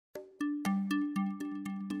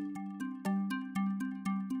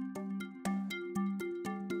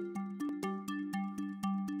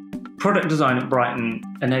Product design at Brighton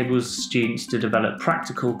enables students to develop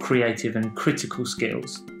practical, creative and critical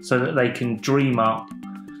skills so that they can dream up,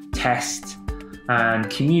 test and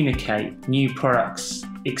communicate new products,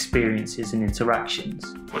 experiences and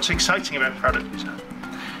interactions. What's exciting about product design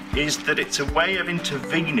is that it's a way of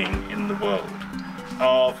intervening in the world,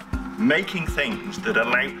 of making things that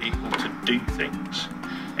allow people to do things.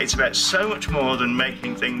 It's about so much more than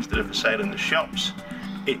making things that are for sale in the shops.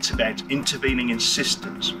 It's about intervening in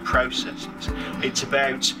systems, processes. It's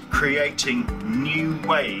about creating new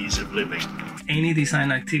ways of living. Any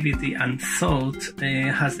design activity and thought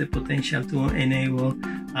has the potential to enable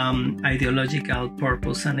ideological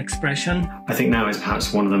purpose and expression. I think now is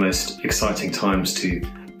perhaps one of the most exciting times to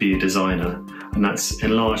be a designer, and that's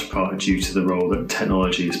in large part due to the role that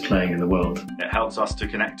technology is playing in the world. It helps us to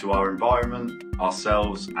connect to our environment,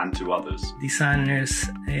 ourselves and to others. Designers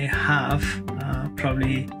have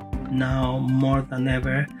probably now more than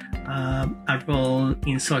ever a role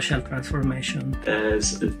in social transformation.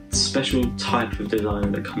 There's a special type of designer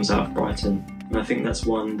that comes out of Brighton, and I think that's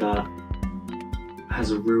one that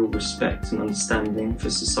has a real respect and understanding for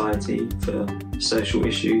society, for social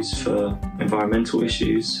issues, for environmental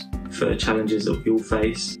issues, for challenges that we all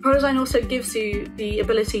face. Product design also gives you the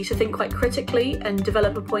ability to think quite critically and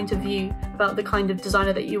develop a point of view about the kind of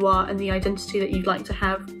designer that you are and the identity that you'd like to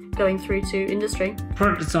have going through to industry.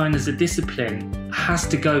 Product design as a discipline has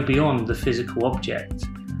to go beyond the physical object,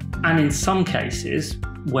 and in some cases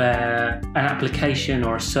where an application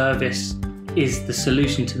or a service is the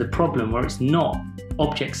solution to the problem, where it's not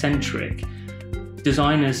object-centric,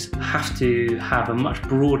 designers have to have a much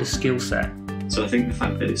broader skill set. So I think the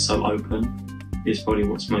fact that it's so open is probably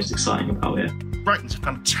what's most exciting about it. Brighton's a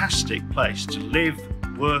fantastic place to live,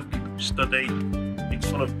 work, study. It's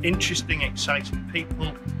full of interesting, exciting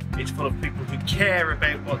people. It's full of people who care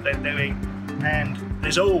about what they're doing, and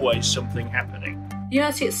there's always something happening. The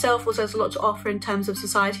university itself also has a lot to offer in terms of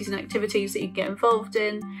societies and activities that you get involved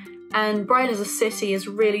in. And Brighton as a city is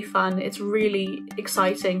really fun, it's really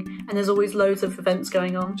exciting, and there's always loads of events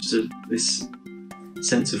going on. Just this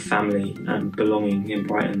sense of family and belonging in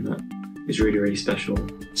Brighton that is really, really special.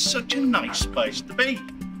 It's such a nice place to be.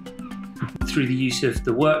 Through the use of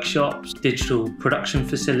the workshops, digital production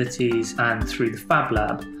facilities and through the Fab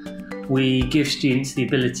Lab, we give students the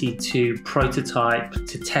ability to prototype,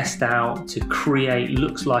 to test out, to create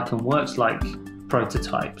looks like and works like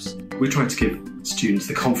prototypes. We're trying to give students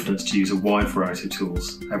the confidence to use a wide variety of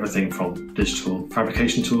tools, everything from digital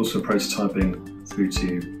fabrication tools for prototyping through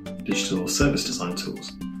to digital service design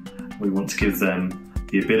tools. We want to give them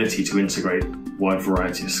the ability to integrate a wide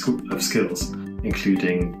variety of skills,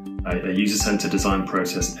 including a user-centered design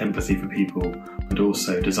process, empathy for people, but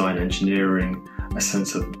also design engineering, a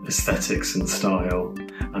sense of aesthetics and style,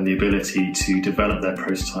 and the ability to develop their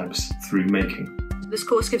prototypes through making. This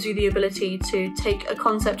course gives you the ability to take a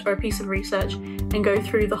concept or a piece of research and go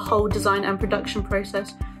through the whole design and production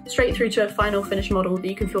process straight through to a final finished model that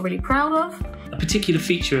you can feel really proud of. A particular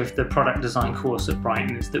feature of the product design course at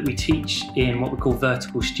Brighton is that we teach in what we call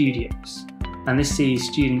vertical studios. And this sees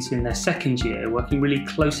students in their second year working really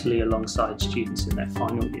closely alongside students in their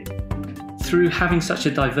final year. Through having such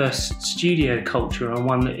a diverse studio culture and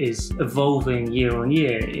one that is evolving year on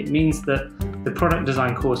year, it means that the product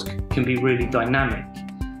design course can be really dynamic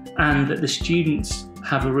and that the students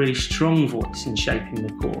have a really strong voice in shaping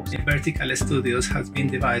the course. Vertical studios has been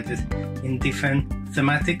divided in different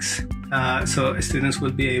thematics, so students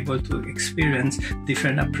will be able to experience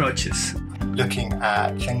different approaches. Looking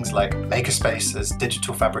at things like makerspaces,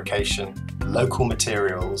 digital fabrication, local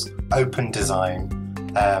materials, open design,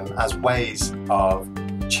 as ways of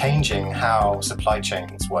changing how supply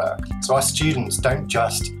chains work. So our students don't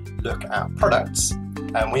just look at products,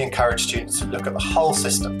 and we encourage students to look at the whole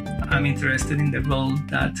system. I'm interested in the role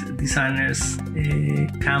that designers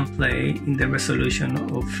can play in the resolution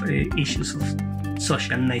of issues of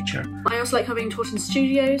social nature. I also like having taught in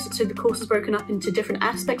studios, so the course is broken up into different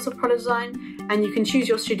aspects of product design, and you can choose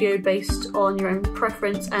your studio based on your own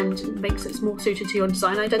preference and makes it more suited to your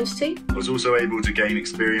design identity. I was also able to gain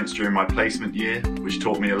experience during my placement year, which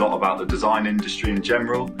taught me a lot about the design industry in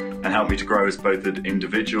general and helped me to grow as both an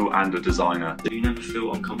individual and a designer. You never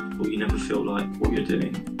feel uncomfortable, you never feel like what you're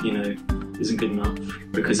doing, isn't good enough,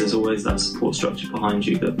 because there's always that support structure behind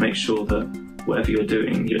you that makes sure that whatever you're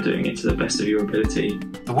doing it to the best of your ability.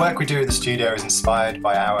 The work we do at the studio is inspired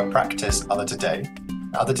by our practice, Other Today.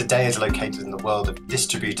 Other Today is located in the world of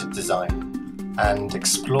distributed design and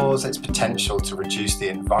explores its potential to reduce the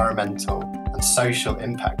environmental and social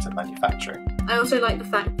impact of manufacturing. I also like the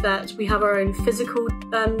fact that we have our own physical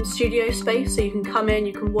studio space, so you can come in,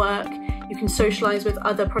 you can work, you can socialise with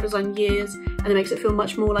other product design years, and it makes it feel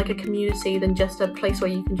much more like a community than just a place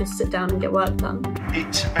where you can just sit down and get work done.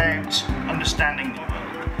 It's about understanding the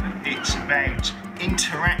world. It's about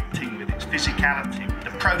interacting with its physicality, with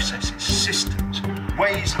the processes, systems,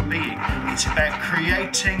 ways of being. It's about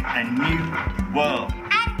creating a new world.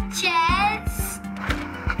 And cheers!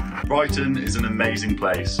 Brighton is an amazing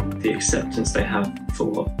place. The acceptance they have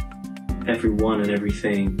for everyone and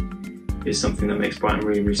everything is something that makes Brighton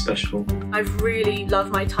really, really special. I've really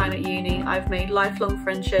loved my time at uni. I've made lifelong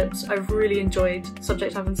friendships. I've really enjoyed the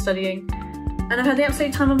subject I've been studying. And I've had the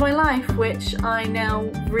absolute time of my life, which I now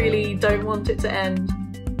really don't want it to end.